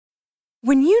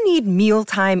When you need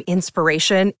mealtime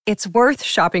inspiration, it's worth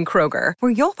shopping Kroger,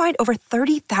 where you'll find over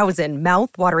 30,000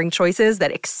 mouth-watering choices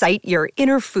that excite your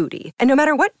inner foodie. And no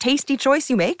matter what tasty choice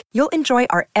you make, you'll enjoy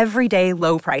our everyday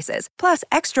low prices, plus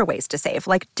extra ways to save,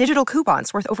 like digital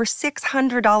coupons worth over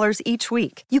 $600 each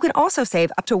week. You can also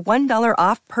save up to $1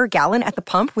 off per gallon at the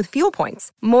pump with fuel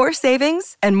points. More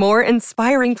savings and more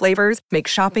inspiring flavors make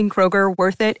shopping Kroger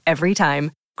worth it every time.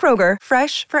 Kroger,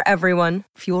 fresh for everyone.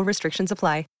 Fuel restrictions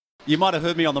apply. You might have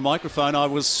heard me on the microphone. I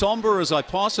was sombre as I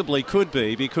possibly could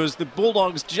be because the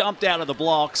Bulldogs jumped out of the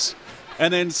blocks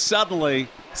and then suddenly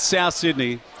South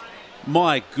Sydney,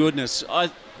 my goodness, I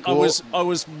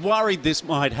was worried this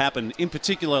might happen, in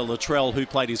particular Latrell, who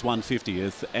played his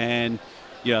 150th, and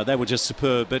yeah, they were just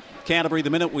superb. But Canterbury, the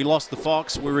minute we lost the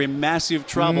Fox, we were in massive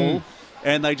trouble.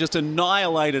 And they just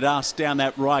annihilated us down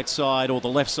that right side or the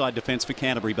left side defence for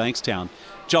Canterbury Bankstown.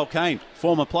 Joel Caine,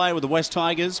 former player with the West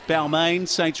Tigers, Balmain,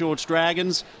 St George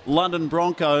Dragons, London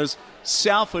Broncos,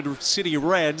 Salford City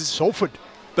Reds. Salford.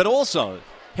 But also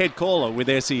head caller with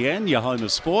SEN, your home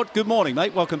of sport. Good morning,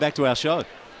 mate. Welcome back to our show.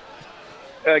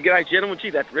 G'day, gentlemen. Gee,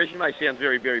 that resume sounds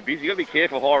very, very busy. You've got to be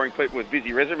careful hiring people with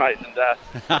busy resumes. And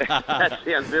that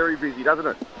sounds very busy, doesn't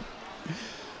it?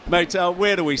 Mate,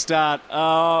 where do we start?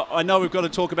 I know we've got to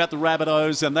talk about the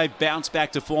Rabbitohs, and they've bounced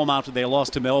back to form after their loss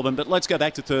to Melbourne, but let's go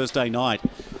back to Thursday night.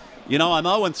 You know, I'm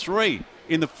 0-3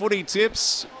 in the footy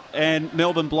tips, and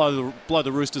Melbourne blow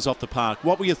the Roosters off the park.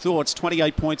 What were your thoughts,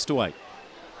 28 points to 8?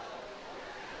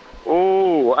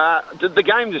 Oh, the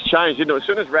game just changed, didn't it? As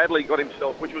soon as Radley got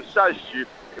himself, which was so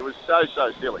stupid, it was so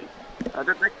silly,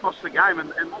 that cost the game.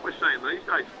 And what we're seeing these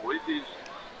days, boys, is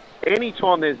any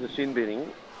time there's the sin binning,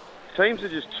 teams are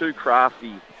just too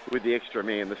crafty with the extra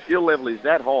man. The skill level is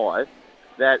that high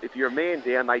that if you're a man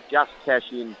down, they just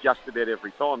cash in just about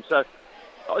every time. So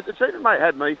it's even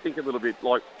had me think a little bit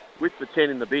like with the 10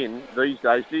 in the bin these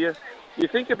days. Do you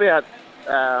think about,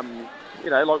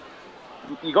 like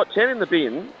you got 10 in the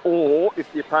bin, or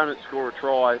if the opponent score a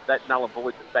try, that null and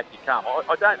void back you come.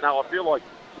 I don't know. I feel like,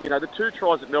 the 2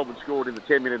 tries that Melbourne scored in the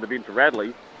 10 minute in the bin for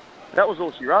Radley, that was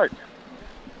all she wrote.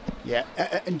 Yeah,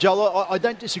 and Joel, I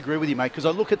don't disagree with you, mate, because I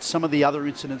look at some of the other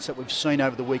incidents that we've seen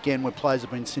over the weekend where players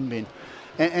have been sin bin,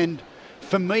 and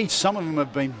for me, some of them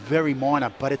have been very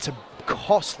minor, but it's a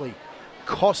costly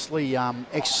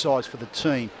exercise for the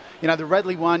team. The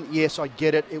Radley one, yes, I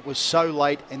get it. It was so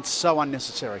late and so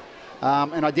unnecessary.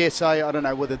 And I dare say, I don't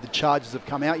know whether the charges have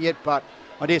come out yet, but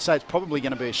I dare say it's probably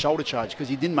going to be a shoulder charge because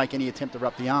he didn't make any attempt to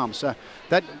wrap the arm. So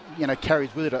that,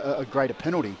 carries with it a greater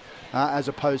penalty. As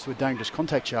opposed to a dangerous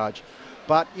contact charge.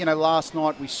 But, last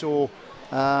night we saw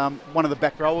one of the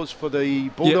back rowers for the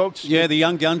Bulldogs. Yeah, the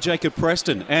young gun, Jacob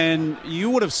Preston. And you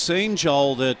would have seen,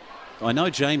 Joel, that I know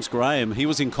James Graham, he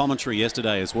was in commentary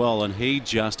yesterday as well, and he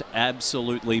just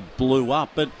absolutely blew up.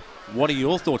 But what are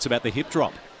your thoughts about the hip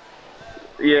drop?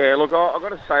 Yeah, look, I've got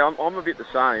to say, I'm a bit the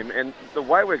same. And the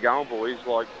way we're going, boys,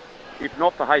 like, if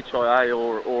not for HIA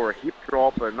or a hip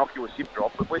drop, an innocuous hip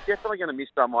drop, but we're definitely going to miss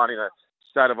someone in a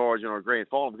State of Origin or a grand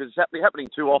final because it's happening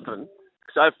too often.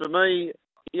 So for me,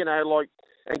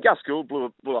 and Gus Gould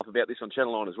blew up about this on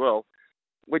Channel 9 as well,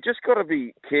 we've just got to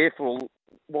be careful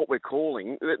what we're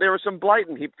calling. There are some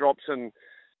blatant hip drops,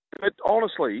 but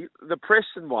honestly, the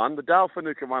Preston one, the Dale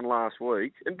Finucane one last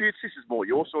week, and Butts, this is more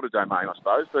your sort of domain, I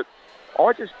suppose, but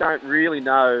I just don't really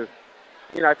know,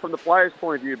 from the players'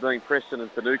 point of view being Preston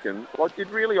and Finucane, did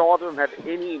really either of them have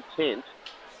any intent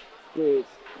to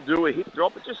do a hip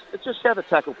drop? It's just how the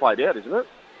tackle played out, isn't it?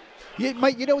 Yeah,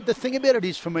 mate, what the thing about it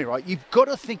is for me, right? You've got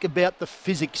to think about the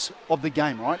physics of the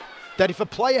game, right? That if a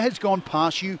player has gone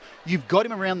past you, you've got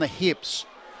him around the hips,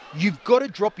 you've got to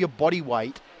drop your body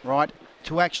weight, right,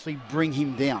 to actually bring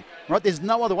him down, right? There's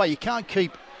no other way. You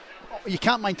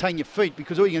can't maintain your feet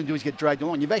because all you're going to do is get dragged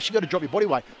along. You've actually got to drop your body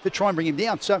weight to try and bring him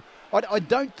down. So I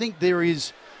don't think there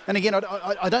is, and again,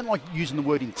 I don't like using the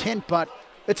word intent, but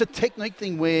it's a technique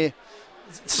thing where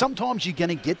sometimes you're going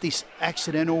to get this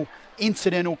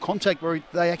incidental contact where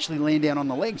they actually land down on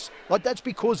the legs. That's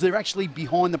because they're actually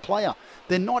behind the player.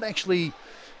 They're not actually,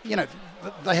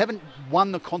 they haven't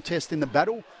won the contest in the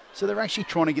battle, so they're actually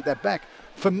trying to get that back.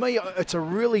 For me, it's a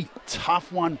really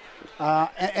tough one,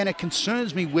 and it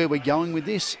concerns me where we're going with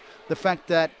this. The fact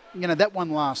that, that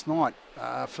one last night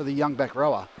for the young back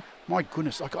rower, my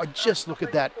goodness, I just look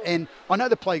at that. And I know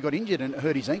the player got injured and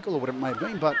hurt his ankle or whatever it may have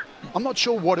been, but I'm not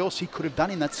sure what else he could have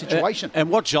done in that situation. And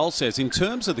what Joel says, in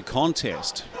terms of the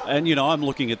contest, and, I'm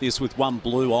looking at this with one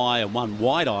blue eye and one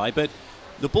white eye, but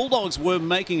the Bulldogs were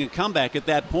making a comeback at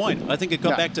that point. I think it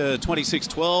got back to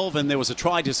 26-12, and there was a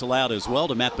try disallowed as well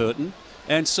to Matt Burton.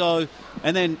 And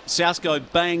then South go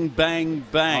bang, bang,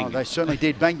 bang. Oh, they certainly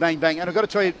did. Bang, bang, bang. And I've got to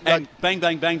tell you... And bang,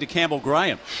 bang, bang to Campbell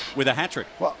Graham with a hat-trick.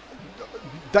 Well,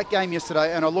 that game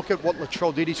yesterday, and I look at what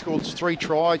Latrell did. He scored 3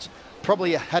 tries,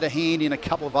 probably had a hand in a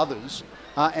couple of others,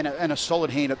 and a solid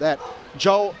hand at that.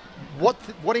 Joel,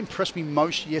 what impressed me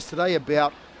most yesterday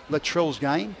about Latrell's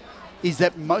game is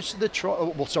that most of the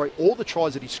all the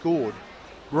tries that he scored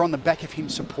were on the back of him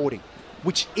supporting,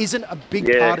 which isn't a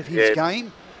big part of his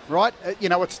game, right?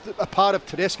 It's a part of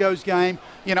Tedesco's game.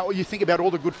 You think about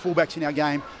all the good fullbacks in our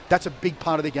game, that's a big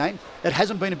part of the game. It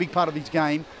hasn't been a big part of his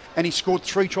game, and he scored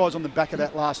 3 tries on the back of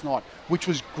that last night, which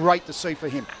was great to see for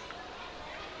him.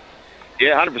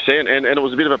 Yeah, 100%, and it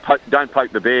was a bit of a don't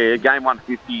poke the bear. Game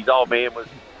 150, his old man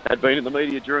had been in the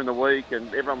media during the week, and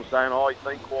everyone was saying, he's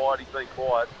been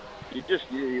quiet. You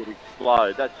just knew he would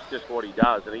explode. That's just what he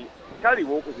does. And Cody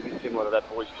Walker's a bit similar to that,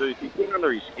 boys, too. If you get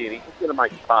under his skin, he's just going to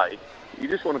make you pay. You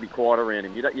just want to be quiet around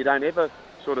him. You don't ever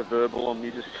sort of verbal him.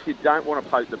 You don't want to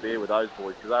poke the bear with those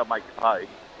boys because they'll make you pay.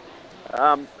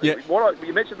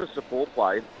 You mentioned the support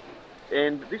play,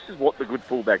 and this is what the good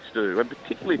fullbacks do, and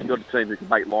particularly if you've got a team who can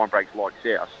make line breaks like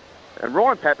South. And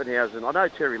Ryan Pappenhausen, I know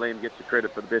Terry Lamb gets the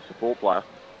credit for the best support player.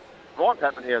 Ryan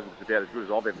Pappenhausen's about as good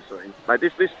as I've ever seen. Mate,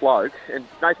 this bloke, and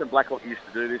Nathan Blacklock used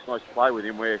to do this, and I used to play with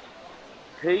him, where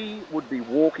he would be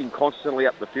walking constantly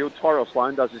up the field. Tyrell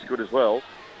Sloan does this good as well.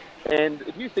 And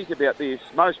if you think about this,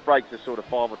 most breaks are sort of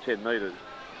 5 or 10 metres.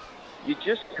 You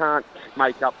just can't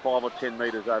make up 5 or 10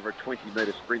 metres over a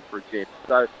 20-metre sprint, for example.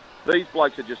 So these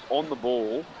blokes are just on the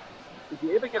ball. If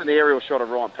you ever get an aerial shot of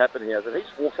Ryan Pappenhausen, he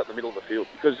just walks up the middle of the field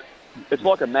because it's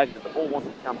like a magnet. The ball wants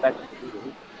to come back to the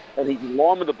middle, and he's in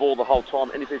line with the ball the whole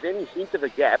time. And if there's any hint of a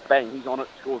gap, bang, he's on it,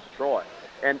 scores a try.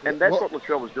 And that's what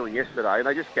Latrell was doing yesterday, and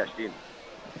they just cashed in.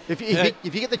 If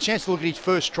you get the chance to look at his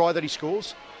first try that he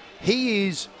scores,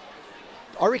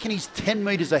 I reckon he's 10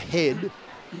 metres ahead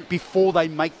before they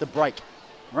make the break,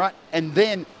 right? And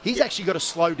then he's actually got to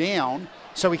slow down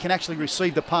so he can actually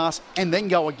receive the pass and then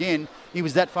go again. He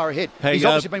was that far ahead. He's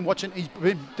obviously been watching. He's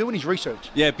been doing his research.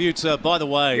 Yeah, Butts, by the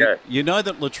way, you know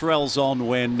that Latrell's on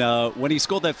when he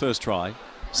scored that first try.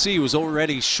 See, he was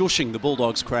already shushing the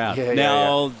Bulldogs crowd.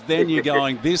 Then you're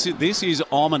going, this is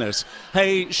ominous.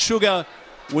 Hey, Sugar,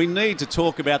 we need to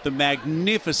talk about the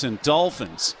magnificent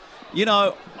Dolphins.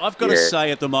 I've got to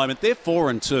say at the moment, they're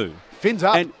 4-2. Fins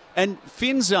up. And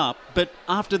fins up, but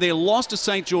after their loss to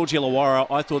St. George Illawarra,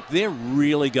 I thought they're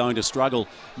really going to struggle.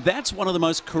 That's one of the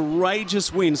most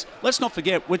courageous wins. Let's not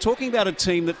forget, we're talking about a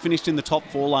team that finished in the top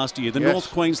 4 last year, the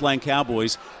North Queensland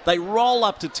Cowboys. They roll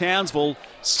up to Townsville.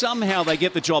 Somehow they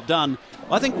get the job done.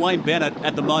 I think Wayne Bennett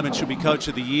at the moment should be Coach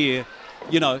of the Year,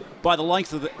 by the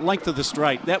length of the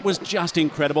straight. That was just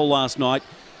incredible last night.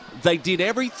 They did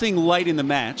everything late in the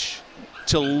match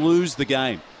to lose the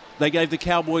game. They gave the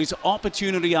Cowboys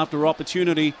opportunity after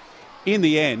opportunity. In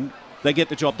the end, they get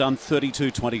the job done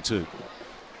 32-22.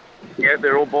 Yeah,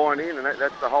 they're all buying in, and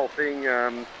that's the whole thing.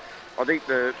 I think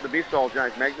the missile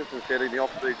James Magnuson said in the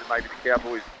off-season maybe the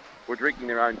Cowboys were drinking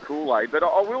their own Kool-Aid. But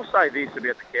I will say this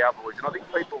about the Cowboys, and I think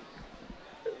people,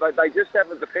 they just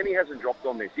haven't, the penny hasn't dropped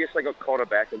on this. Yes, they got Cotter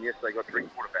back, and yes, they got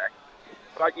Drinkwater back.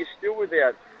 But you're still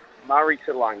without Murray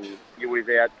Talangi, you're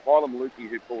without Hylam Lukey,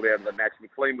 who pulled out of the match.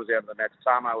 McLean was out of the match.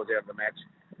 Tamo was out of the match.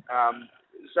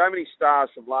 So many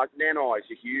stars from Lark. Nanai's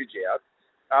a huge out.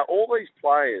 All these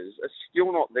players are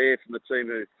still not there from the team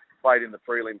who played in the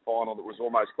prelim final that was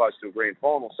almost close to a grand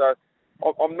final. So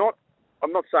I'm not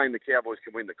saying the Cowboys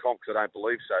can win the comp because I don't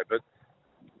believe so, but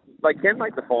they can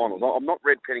make the finals. I'm not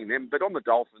red penning them, but on the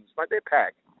Dolphins, mate, they're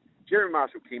packed. Jeremy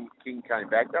Marshall-King came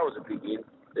back. That was a big in.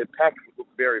 Their pack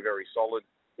looked very, very solid.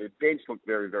 Their bench looked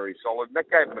very, very solid. And that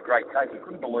gave them a great case. You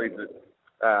couldn't believe that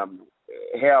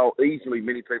how easily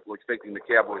many people were expecting the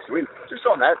Cowboys to win. Just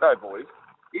on that, though, boys,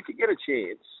 if you get a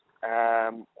chance,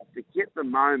 forget the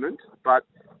moment, but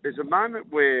there's a moment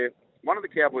where one of the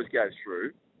Cowboys goes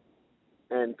through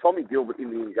and Tommy Gilbert in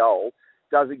the goal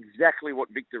does exactly what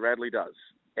Victor Radley does.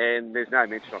 And there's no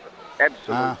mention of it.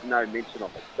 Absolutely no mention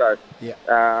of it. So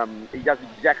he does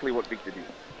exactly what Victor did.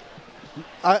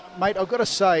 Mate, I've got to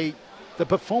say, the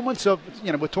performance of,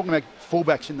 we're talking about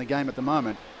fullbacks in the game at the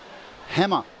moment.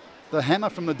 The Hammer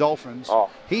from the Dolphins,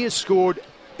 he has scored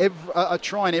a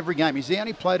try in every game. He's the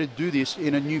only player to do this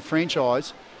in a new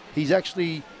franchise. He's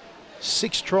actually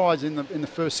 6 tries in the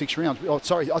first 6 rounds. Oh,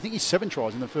 sorry, I think he's 7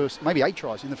 tries in the first, maybe 8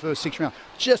 tries in the first 6 rounds.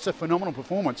 Just a phenomenal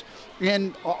performance.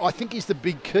 And I think he's the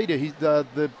big key to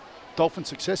the Dolphins'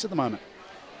 success at the moment.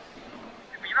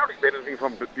 You know what he's benefiting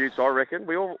from Butts, I reckon?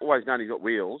 We always know he's got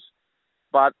wheels.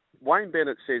 But Wayne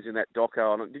Bennett says in that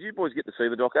doco, did you boys get to see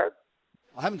the doco?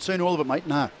 I haven't seen all of it, mate,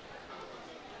 no.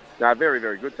 No, very,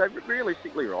 very good. So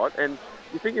realistically, right, and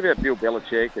you think about Bill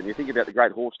Belichick and you think about the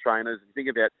great horse trainers, and you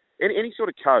think about any sort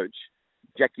of coach,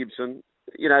 Jack Gibson,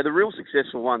 the real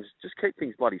successful ones just keep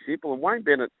things bloody simple. And Wayne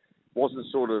Bennett wasn't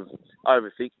sort of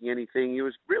overthinking anything. He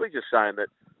was really just saying that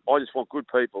I just want good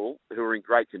people who are in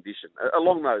great condition.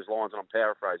 Along those lines, and I'm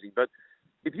paraphrasing, but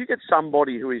if you get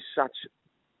somebody who is such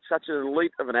an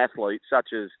elite of an athlete, such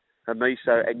as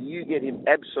Hamiso, and you get him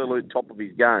absolute top of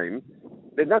his game,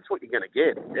 then that's what you're going to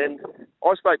get. And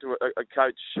I spoke to a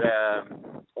coach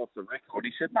off the record.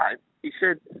 He said, mate,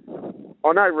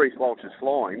 I know Reece Walsh is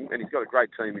flying, and he's got a great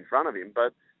team in front of him,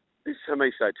 but this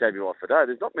Hamiso Tabuai-Fidow,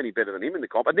 there's not many better than him in the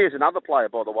comp. And there's another player,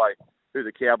 by the way, who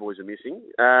the Cowboys are missing.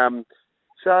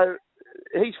 So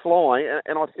he's flying,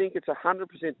 and I think it's 100%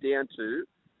 down to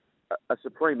a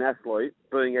supreme athlete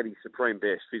being at his supreme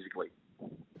best physically.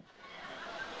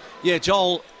 Yeah,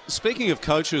 Joel, speaking of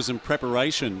coaches and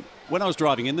preparation, when I was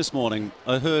driving in this morning,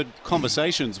 I heard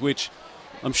conversations which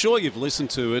I'm sure you've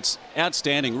listened to. It's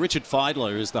outstanding. Richard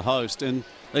Feidler is the host, and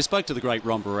they spoke to the great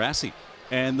Ron Barassi,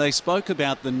 and they spoke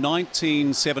about the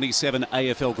 1977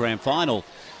 AFL Grand Final.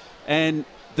 And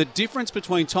the difference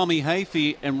between Tommy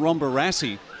Hafey and Ron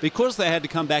Barassi, because they had to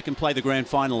come back and play the Grand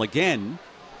Final again,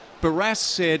 Barras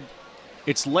said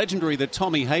it's legendary that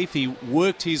Tommy Hafey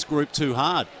worked his group too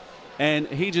hard. And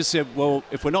he just said, well,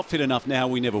 if we're not fit enough now,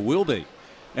 we never will be.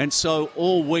 And so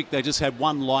all week they just had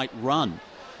one light run.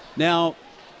 Now,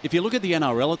 if you look at the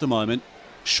NRL at the moment,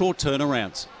 short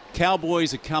turnarounds.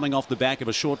 Cowboys are coming off the back of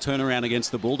a short turnaround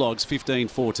against the Bulldogs,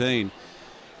 15-14.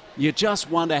 You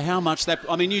just wonder how much that...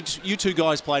 I mean, you two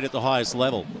guys played at the highest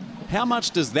level. How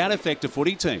much does that affect a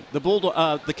footy team?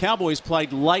 The Cowboys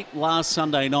played late last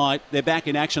Sunday night. They're back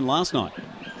in action last night.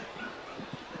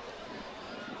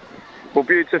 Well,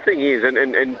 the thing is,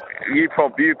 and you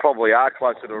probably are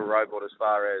closer to a robot as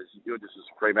far as you're just a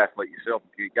supreme athlete yourself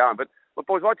if you keep going. But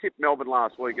boys, I tipped Melbourne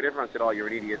last week, and everyone said, "Oh, you're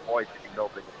an idiot. Why are you tipping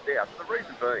Melbourne in the South?" And the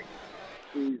reason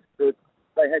being is that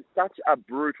they had such a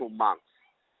brutal month,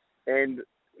 and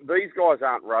these guys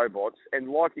aren't robots. And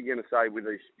like you're going to say with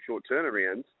these short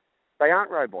turnarounds, they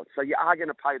aren't robots. So you are going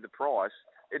to pay the price.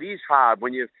 It is hard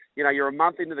when you're a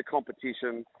month into the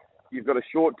competition. You've got a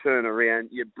short turnaround.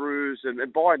 You're bruised,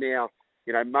 and by now,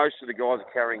 most of the guys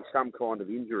are carrying some kind of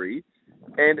injury,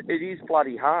 and it is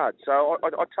bloody hard. So I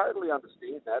totally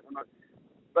understand that, and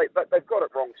they've got it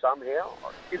wrong somehow.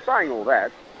 In saying all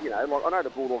that, I know the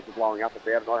Bulldogs are blowing up about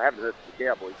it, and I haven't heard from the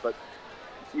Cowboys, but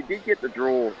you did get the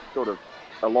draw sort of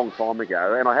a long time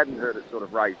ago, and I hadn't heard it sort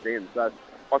of raised then. So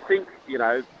I think, you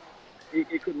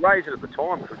could raise it at the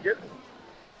time, could you?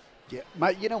 Yeah,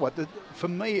 mate, you know what? For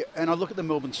me, and I look at the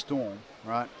Melbourne Storm,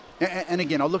 right? And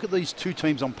again, I look at these two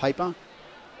teams on paper.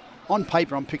 On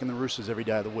paper, I'm picking the Roosters every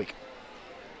day of the week.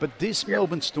 But this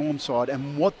Melbourne Storm side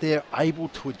and what they're able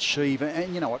to achieve,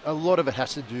 and you know what, a lot of it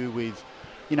has to do with,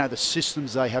 the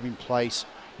systems they have in place,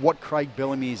 what Craig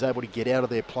Bellamy is able to get out of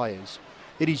their players.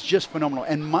 It is just phenomenal.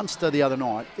 And Munster the other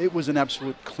night, it was an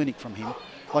absolute clinic from him.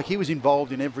 Like, he was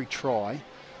involved in every try,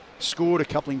 scored a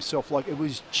couple himself. Like, it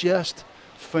was just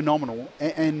phenomenal.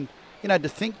 And to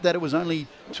think that it was only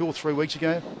 2 or 3 weeks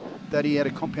ago that he had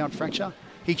a compound fracture,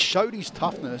 he showed his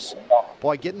toughness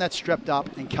by getting that strapped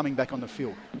up and coming back on the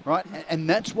field, right? And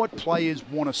that's what players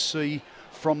want to see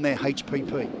from their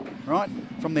HPP, right?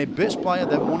 From their best player,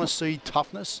 they want to see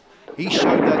toughness. He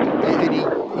showed that, and he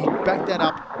backed that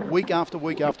up week after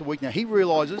week after week. Now, he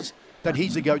realises that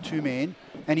he's the go-to man,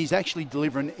 and he's actually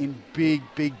delivering in big,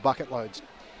 big bucket loads.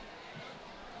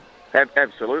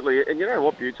 Absolutely. And you know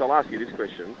what, Butts? I'll ask you this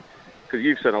question, because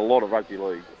you've seen a lot of rugby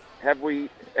league. Have we,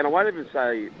 and I won't even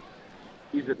say,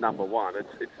 is it number one?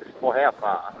 It's for how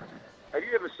far. Have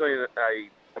you ever seen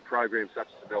a program such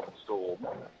as the Melbourne Storm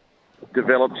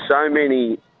develop so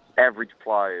many average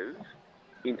players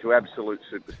into absolute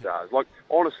superstars? Like,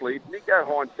 honestly, if Nico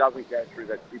Hines doesn't go through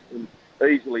that system,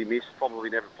 easily missed, probably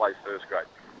never plays first grade.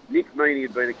 Nick Meaney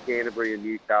had been at Canterbury and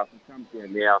Newcastle, comes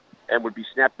down now and would be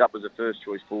snapped up as a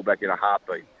first-choice fullback in a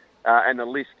heartbeat. And the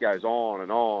list goes on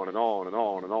and on and on and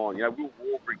on and on. Will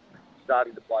Warbrick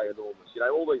starting to play enormous.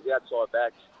 All these outside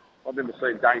backs. I remember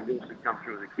seeing Dane Wilson come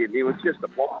through as a kid. He was just a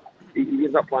flop. He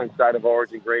ends up playing State of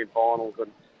Origin, Grand Finals.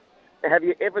 And have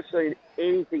you ever seen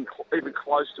anything even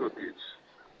close to it, Vince?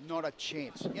 Not a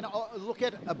chance. I'll look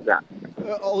at...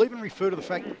 I'll even refer to the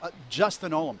fact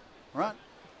Justin Olam, right,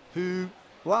 who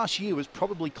last year was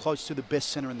probably close to the best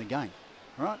centre in the game,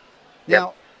 right?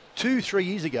 Now, 2-3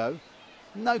 years ago,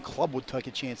 no club would take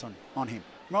a chance on him,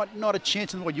 right? Not a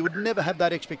chance in the world. You would never have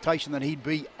that expectation that he'd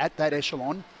be at that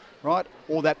echelon, right,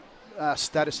 or that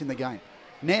status in the game.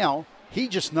 Now, he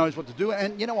just knows what to do.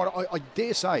 And you know what? I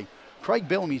dare say, Craig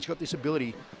Bellamy's got this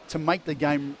ability to make the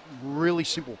game really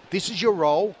simple. This is your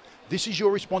role. This is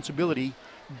your responsibility.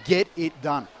 Get it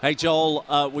done. Hey,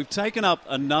 Joel, we've taken up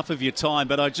enough of your time,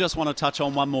 but I just want to touch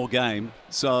on one more game.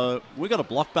 So we've got a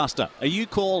blockbuster. Are you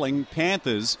calling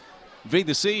Panthers v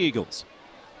the Sea Eagles?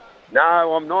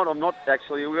 No, I'm not. I'm not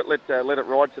actually. We've got to let it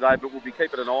ride today, but we'll be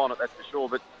keeping an eye on it, that's for sure.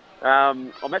 But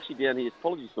I'm actually down here.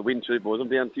 Apologies for the wind too, boys. I'm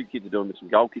down. A few kids are doing some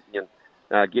goal kicking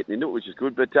and getting into it, which is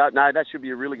good. But no, that should be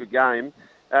a really good game.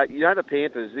 The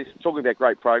Panthers, talking about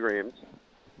great programs,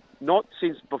 not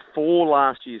since before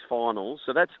last year's finals,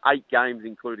 so that's 8 games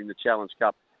including the Challenge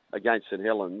Cup against St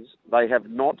Helens, they have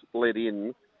not let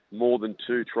in more than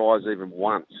 2 tries even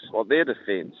once. Well, their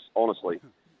defence, honestly,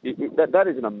 that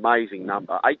is an amazing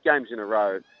number. 8 games in a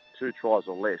row, 2 tries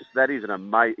or less. That is an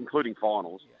amazing, including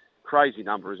finals, crazy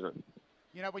number, isn't it?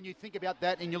 You know, when you think about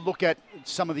that and you look at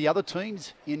some of the other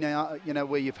teams in our,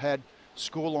 where you've had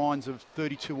score lines of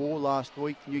 32-all last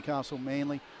week, Newcastle,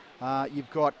 Manly. You've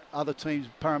got other teams,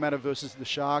 Parramatta versus the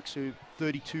Sharks, who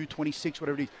 32, 26,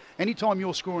 whatever it is. Anytime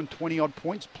you're scoring 20-odd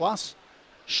points plus,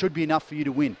 should be enough for you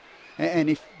to win. And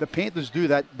if the Panthers do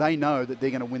that, they know that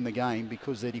they're going to win the game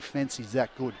because their defence is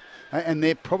that good. And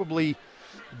they're probably,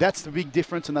 that's the big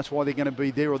difference, and that's why they're going to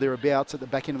be there or thereabouts at the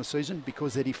back end of the season,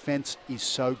 because their defence is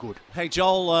so good. Hey,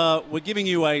 Joel, we're giving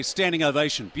you a standing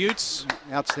ovation. Butts.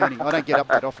 Outstanding. I don't get up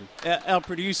that often. Our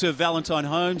producer, Valentine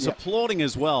Holmes, applauding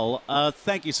as well.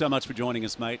 Thank you so much for joining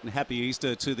us, mate, and happy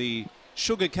Easter to the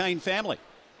Sugar Caine family.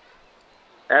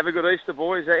 Have a good Easter,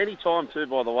 boys. Any time too,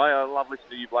 by the way. I love listening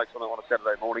to you blokes on a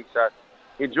Saturday morning. So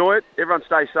enjoy it. Everyone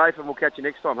stay safe, and we'll catch you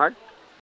next time, hey?